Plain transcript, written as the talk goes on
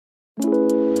Question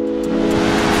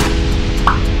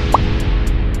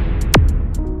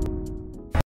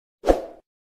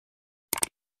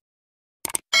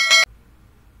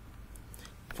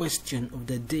of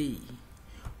the day: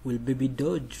 will baby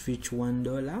Doge reach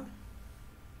 $1?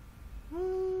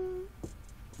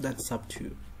 That's up to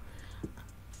you.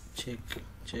 Check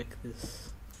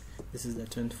this. This is the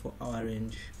 24-hour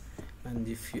range, and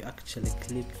if you actually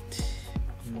clicked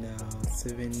on the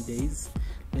 7 days,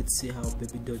 let's see how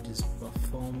baby Doge is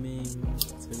performing.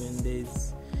 7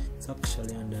 days, it's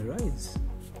actually on the rise.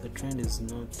 The trend is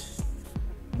not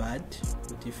bad,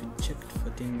 but if you checked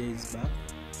 14 days back,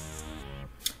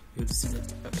 you'll see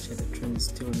that actually the trend is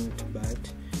still not bad,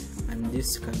 and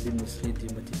this can be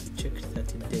misleading. But if you check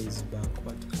 30 days back,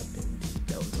 what happened?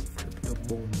 There was a crypto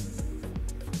boom.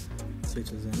 So it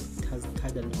has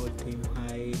had an all-time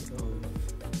high of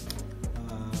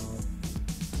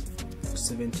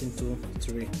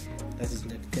 1723. That is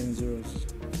like 10 zeros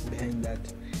behind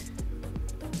that,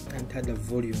 and had a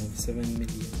volume of 7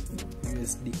 million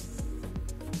USD.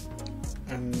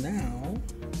 And now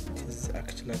it is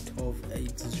actually at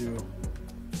 1280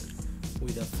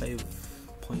 with a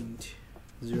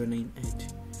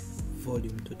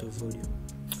 5.098 total volume.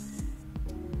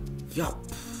 Yup.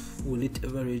 Will it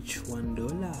ever reach $1?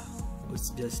 It's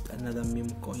just another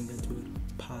meme coin that will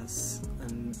pass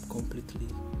and completely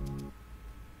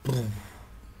boom.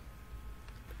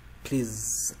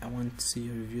 Please, I want to see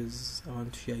your reviews. I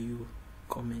want to hear you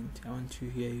comment. I want to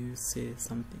hear you say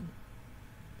something.